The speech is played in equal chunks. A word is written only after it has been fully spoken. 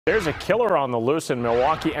There's a killer on the loose in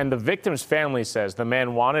Milwaukee, and the victim's family says the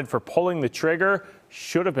man wanted for pulling the trigger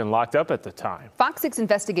should have been locked up at the time. Fox 6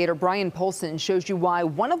 investigator Brian Polson shows you why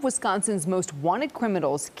one of Wisconsin's most wanted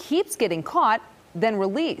criminals keeps getting caught, then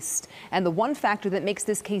released, and the one factor that makes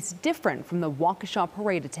this case different from the Waukesha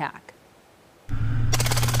parade attack.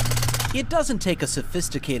 It doesn't take a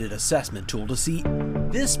sophisticated assessment tool to see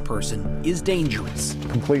this person is dangerous.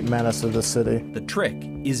 Complete menace of the city. The trick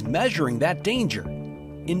is measuring that danger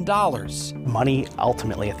in dollars. Money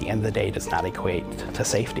ultimately at the end of the day does not equate to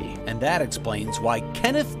safety. And that explains why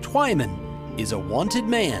Kenneth Twyman is a wanted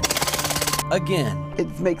man again.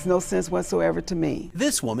 It makes no sense whatsoever to me.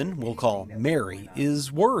 This woman, we'll call Mary,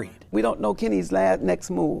 is worried. We don't know Kenny's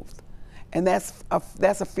next move, and that's a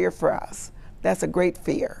fear for us. That's a great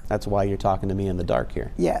fear. That's why you're talking to me in the dark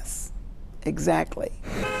here. Yes, exactly.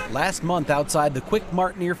 Last month outside the Quick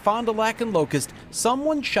Mart near Fond du Lac and Locust,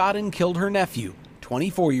 someone shot and killed her nephew,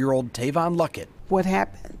 24-year-old Tayvon Luckett. What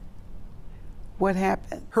happened? What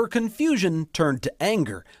happened? Her confusion turned to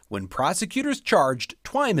anger when prosecutors charged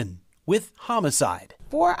Twyman with homicide.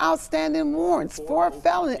 4 outstanding warrants, 4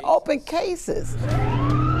 felony open cases.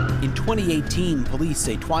 In 2018, police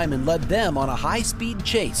say Twyman led them on a high-speed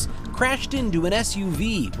chase, crashed into an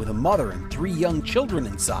SUV with a mother and 3 young children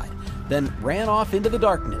inside, then ran off into the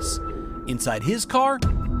darkness. Inside his car,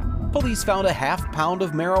 police found a half pound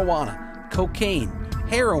of marijuana, cocaine,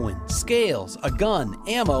 heroin, scales, a gun,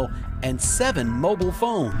 ammo, and 7 mobile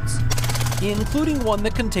phones, including one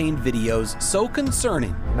that contained videos so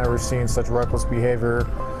concerning. Never seen such reckless behavior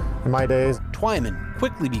in my days. Twyman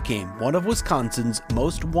quickly became one of Wisconsin's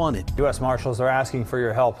most wanted. U.S. Marshals are asking for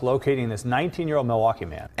your help locating this 19-year-old Milwaukee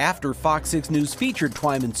man. After Fox 6 News featured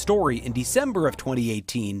Twyman's story in December of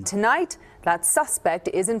 2018, Tonight, that suspect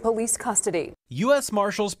is in police custody. U.S.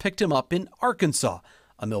 Marshals picked him up in Arkansas.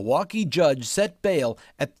 A Milwaukee judge set bail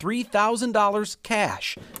at $3,000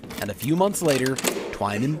 cash, and a few months later,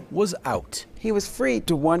 Twyman was out. He was free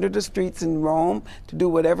to wander the streets in Rome to do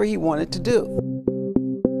whatever he wanted to do.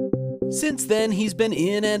 Since then, he's been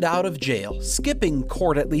in and out of jail, skipping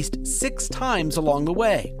court at least 6 times along the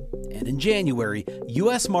way. And in January,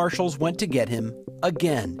 U.S. Marshals went to get him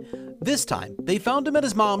again. This time, they found him at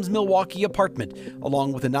his mom's Milwaukee apartment,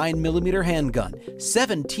 along with a 9mm handgun,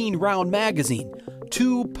 17-round magazine,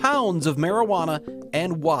 2 pounds of marijuana,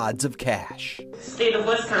 and wads of cash. State of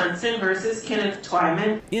Wisconsin versus Kenneth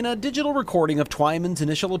Twyman. In a digital recording of Twyman's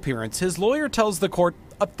initial appearance, his lawyer tells the court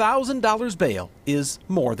 $1,000 bail is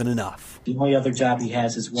more than enough. The only other job he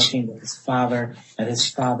has is working with his father at his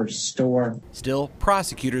father's store. Still,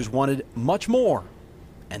 prosecutors wanted much more,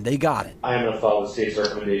 and they got it. I am going to follow the state's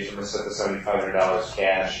recommendation to set the $7,500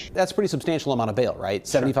 cash. That's a pretty substantial amount of bail, right?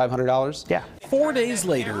 $7,500? Yeah. 4 days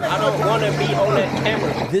later, I don't want to be on that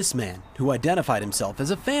camera. This man, who identified himself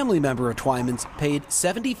as a family member of Twyman's, paid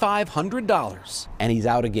 $7,500. And he's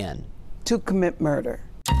out again. To commit murder.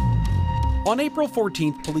 On April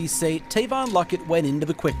 14th, police say Tayvon Luckett went into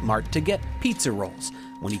the Quick Mart to get pizza rolls.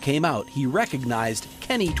 When he came out, he recognized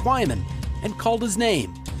Kenny Twyman and called his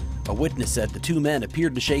name. A witness said the 2 men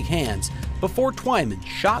appeared to shake hands before Twyman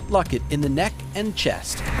shot Luckett in the neck and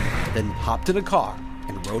chest, then hopped in a car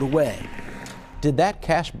and rode away. Did that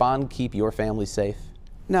cash bond keep your family safe?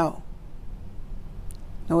 No.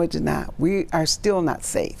 No, it did not. We are still not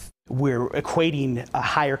safe. We're equating a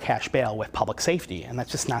higher cash bail with public safety, and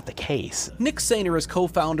that's just not the case. Nick Sainer is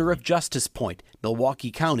co-founder of Justice Point, Milwaukee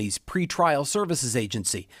County's pretrial services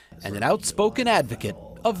agency, and an outspoken advocate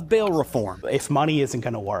of bail reform. If money isn't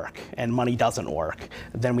going to work, and money doesn't work,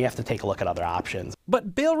 then we have to take a look at other options.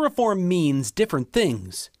 But bail reform means different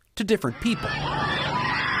things to different people.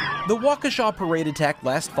 The Waukesha parade attack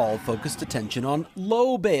last fall focused attention on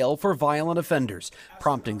low bail for violent offenders,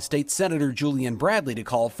 prompting State Senator Julian Bradley to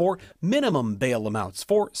call for minimum bail amounts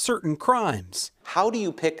for certain crimes. How do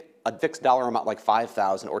you pick a fixed dollar amount like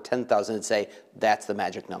 $5,000 or $10,000 and say that's the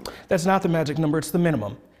magic number? That's not the magic number, it's the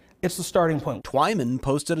minimum. It's the starting point. Twyman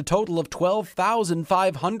posted a total of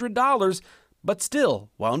 $12,500, but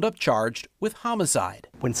still wound up charged with homicide.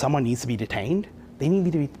 When someone needs to be detained, they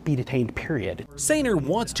need to be detained, period. Sainer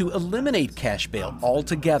wants to eliminate cash bail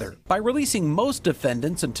altogether by releasing most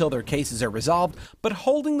defendants until their cases are resolved, but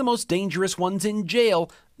holding the most dangerous ones in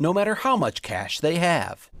jail no matter how much cash they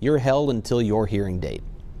have. You're held until your hearing date.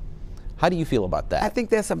 How do you feel about that? I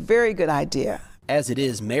think that's a very good idea. As it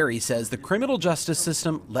is, Mary says the criminal justice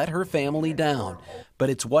system let her family down,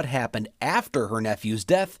 but it's what happened after her nephew's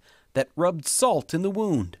death that rubbed salt in the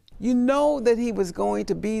wound. You know that he was going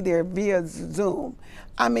to be there via Zoom.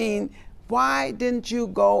 I mean, Why didn't you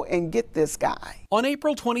go and get this guy? On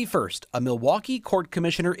April 21st, a Milwaukee court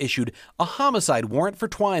commissioner issued a homicide warrant for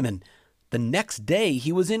Twyman. The next day,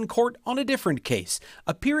 he was in court on a different case,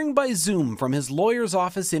 appearing by Zoom from his lawyer's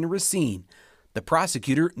office in Racine. The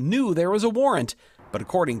prosecutor knew there was a warrant, but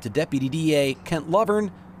according to Deputy DA Kent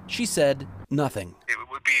Twyman, she said nothing. It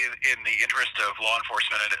would be in the interest of law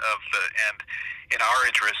enforcement and in our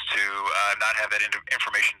interest to not have that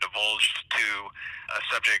information divulged to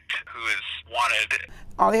a subject who is wanted.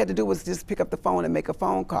 All they had to do was just pick up the phone and make a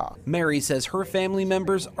phone call. Mary says her family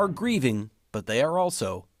members are grieving, but they are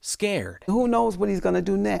also scared. Who knows what he's going to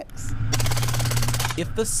do next?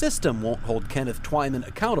 If the system won't hold Kenneth Twyman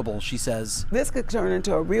accountable, she says, this could turn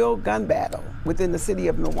into a real gun battle within the city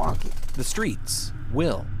of Milwaukee. The streets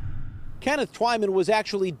will. Kenneth Twyman was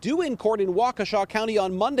actually due in court in Waukesha County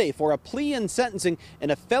on Monday for a plea and sentencing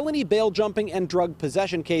in a felony bail jumping and drug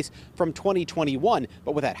possession case from 2021.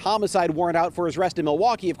 But with that homicide warrant out for his arrest in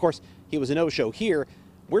Milwaukee, of course, he was a no-show here.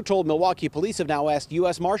 We're told Milwaukee police have now asked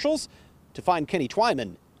U.S. Marshals to find Kenny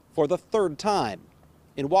Twyman for the third time.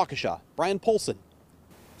 In Waukesha, Brian Polson,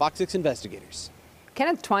 FOX 6 investigators.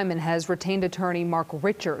 Kenneth Twyman has retained attorney Mark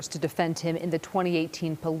Richards to defend him in the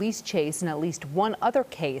 2018 police chase and at least one other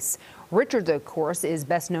case. Richards, of course, is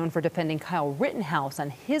best known for defending Kyle Rittenhouse on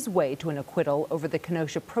his way to an acquittal over the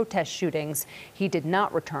Kenosha protest shootings. He did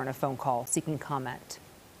not return a phone call seeking comment.